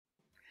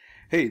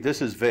Hey,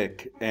 this is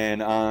Vic,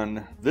 and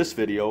on this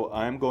video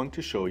I'm going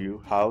to show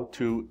you how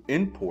to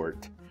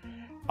import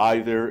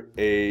either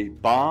a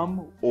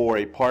BOM or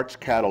a parts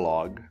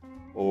catalog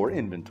or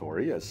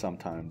inventory, as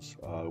sometimes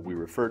we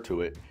refer to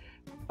it,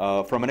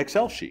 from an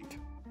Excel sheet.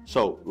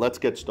 So let's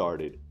get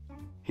started.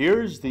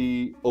 Here's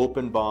the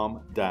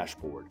OpenBOM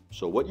dashboard.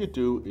 So what you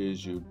do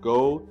is you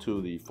go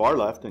to the far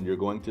left and you're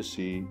going to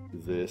see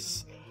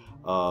this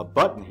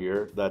button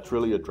here that's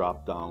really a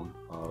drop-down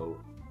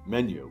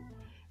menu.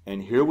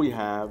 And here we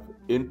have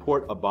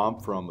import a BOM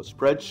from a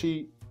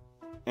spreadsheet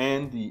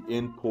and the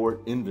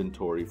import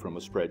inventory from a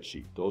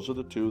spreadsheet. Those are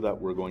the two that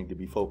we're going to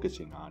be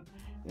focusing on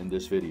in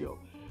this video.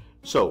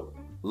 So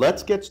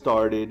let's get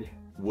started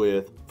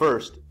with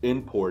first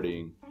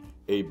importing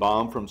a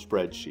BOM from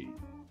spreadsheet.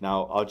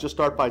 Now I'll just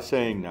start by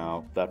saying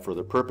now that for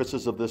the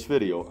purposes of this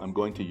video I'm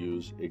going to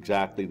use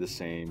exactly the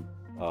same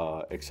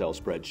Excel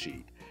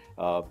spreadsheet.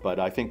 But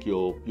I think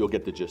you'll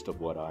get the gist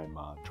of what I'm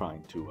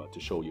trying to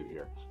show you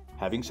here.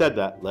 Having said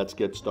that, let's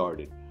get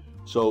started.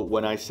 So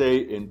when I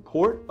say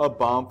import a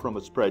BOM from a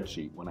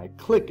spreadsheet, when I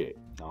click it,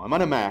 now I'm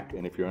on a Mac,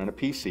 and if you're on a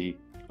PC,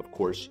 of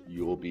course,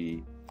 you will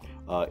be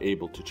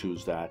able to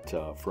choose that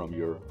from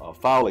your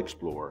File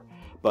Explorer.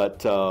 But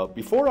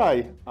before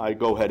I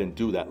go ahead and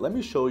do that, let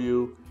me show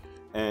you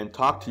and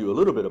talk to you a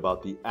little bit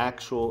about the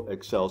actual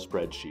Excel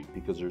spreadsheet,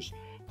 because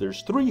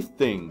there's three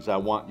things I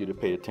want you to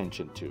pay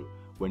attention to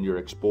when you're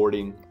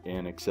exporting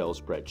an Excel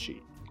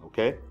spreadsheet.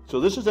 Okay, so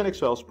this is an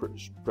Excel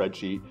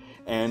spreadsheet,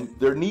 and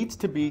there needs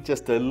to be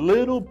just a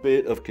little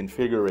bit of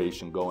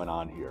configuration going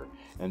on here,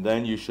 and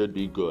then you should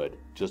be good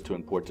just to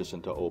import this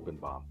into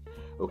OpenBOM.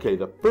 Okay,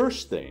 the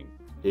first thing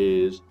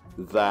is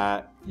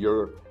that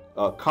your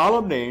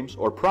column names,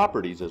 or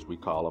properties as we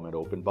call them at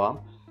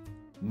OpenBOM,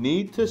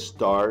 need to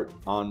start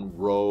on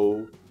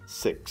row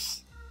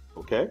 6.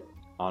 Okay,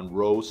 on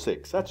row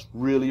 6. That's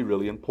really,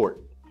 really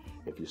important.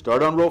 If you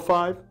start on row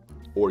 5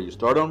 or you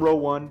start on row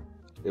 1,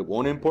 it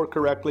won't import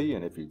correctly,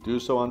 and if you do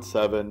so on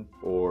 7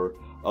 or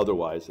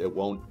otherwise, it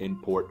won't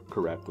import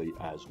correctly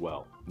as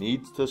well.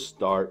 Needs to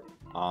start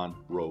on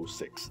row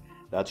 6.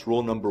 That's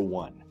rule number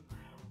 1.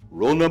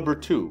 Rule number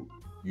 2,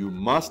 you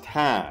must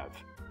have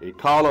a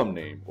column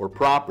name or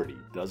property,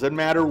 doesn't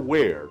matter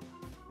where,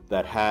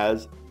 that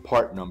has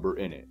part number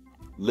in it.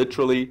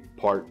 Literally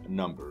part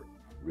number.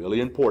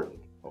 Really important,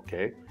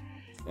 okay?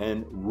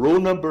 And rule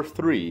number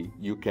 3,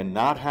 you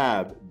cannot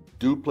have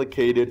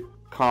duplicated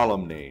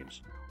column names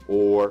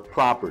or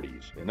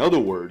properties. In other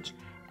words,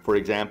 for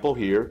example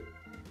here,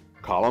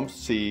 column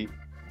C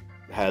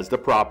has the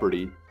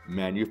property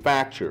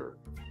manufacturer.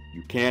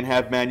 You can't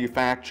have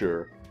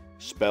manufacturer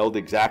spelled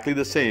exactly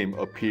the same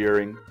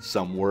appearing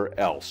somewhere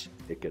else.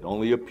 It can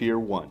only appear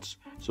once.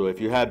 So if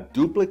you have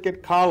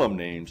duplicate column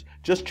names,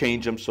 just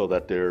change them so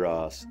that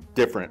they're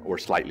different or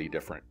slightly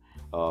different.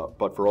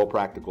 But for all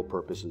practical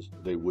purposes,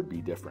 they would be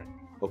different.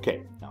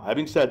 Okay, now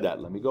having said that,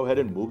 let me go ahead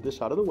and move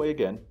this out of the way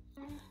again.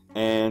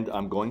 And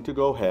I'm going to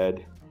go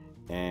ahead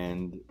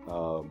and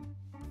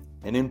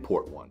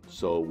import one.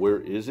 So where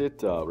is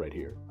it? Right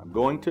here. I'm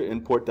going to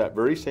import that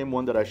very same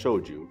one that I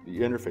showed you, the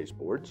interface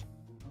boards.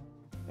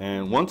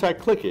 And once I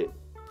click it,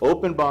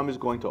 OpenBOM is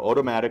going to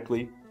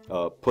automatically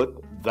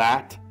put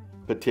that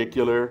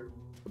particular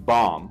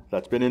BOM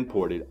that's been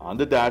imported on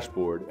the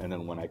dashboard. And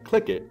then when I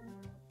click it,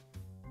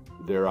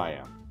 there I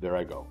am. There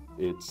I go.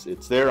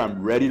 It's there.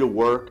 I'm ready to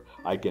work.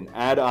 I can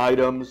add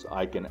items.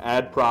 I can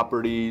add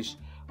properties.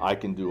 I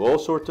can do all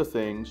sorts of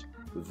things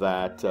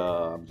that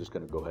I'm just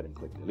going to go ahead and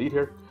click delete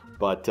here,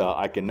 but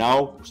I can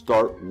now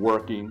start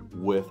working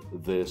with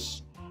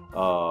this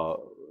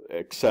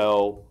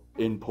Excel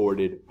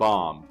imported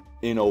BOM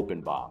in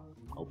OpenBOM.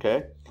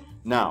 Okay,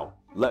 now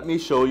let me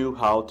show you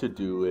how to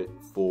do it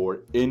for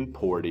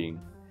importing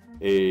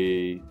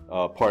a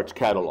parts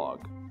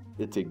catalog.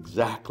 It's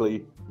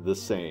exactly the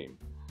same.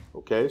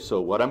 Okay, so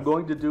what I'm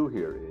going to do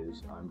here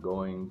is I'm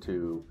going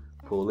to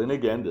pull in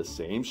again the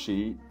same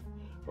sheet.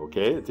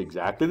 Okay, it's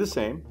exactly the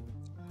same,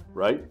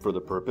 right, for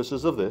the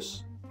purposes of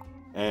this.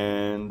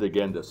 And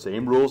again, the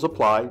same rules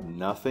apply.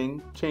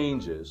 Nothing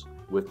changes,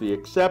 with the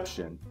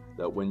exception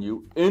that when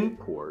you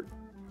import,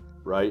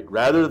 right,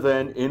 rather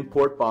than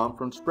import BOM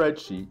from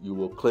spreadsheet, you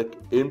will click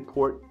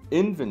import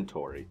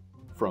inventory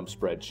from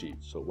spreadsheet.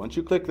 So once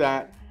you click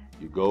that,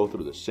 you go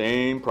through the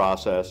same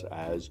process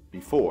as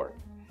before.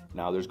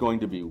 Now there's going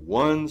to be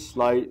one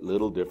slight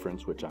little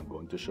difference, which I'm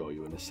going to show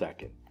you in a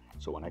second.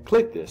 So when I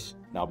click this,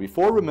 now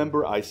before,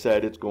 remember I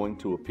said it's going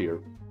to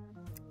appear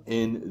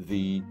in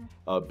the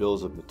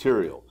bills of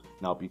material.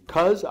 Now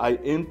because I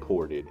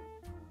imported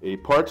a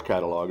parts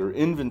catalog or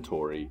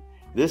inventory,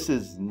 this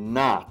is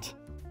not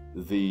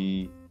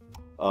the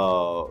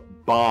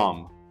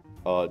BOM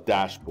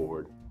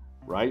dashboard,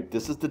 right?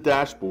 This is the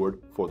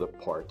dashboard for the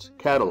parts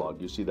catalog.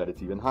 You see that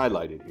it's even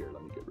highlighted here.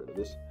 Let me get rid of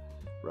this,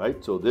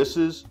 right? So this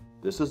is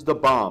the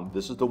BOM.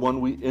 This is the one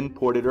we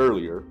imported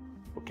earlier,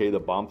 okay, the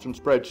BOM from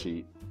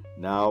spreadsheet.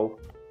 Now,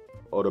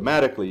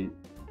 automatically,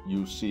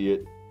 you see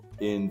it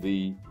in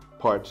the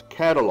parts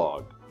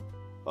catalog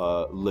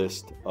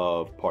list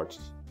of parts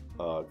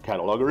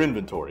catalog or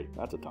inventory.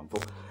 That's a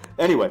tongueful.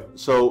 Anyway,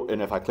 so,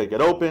 and if I click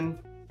it open,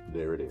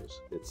 there it is.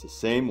 It's the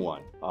same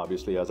one,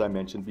 obviously, as I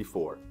mentioned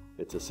before.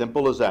 It's as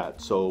simple as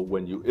that. So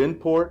when you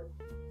import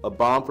a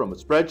BOM from a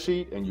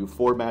spreadsheet and you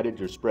formatted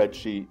your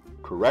spreadsheet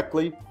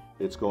correctly,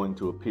 it's going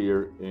to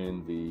appear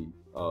in the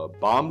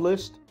BOM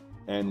list.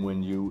 And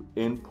when you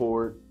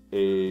import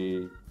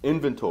a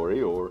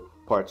inventory or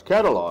parts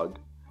catalog,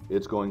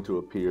 it's going to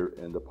appear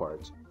in the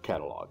parts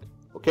catalog.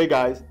 Okay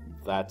guys,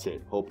 that's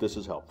it. Hope this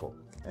is helpful,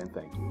 and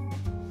thank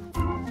you.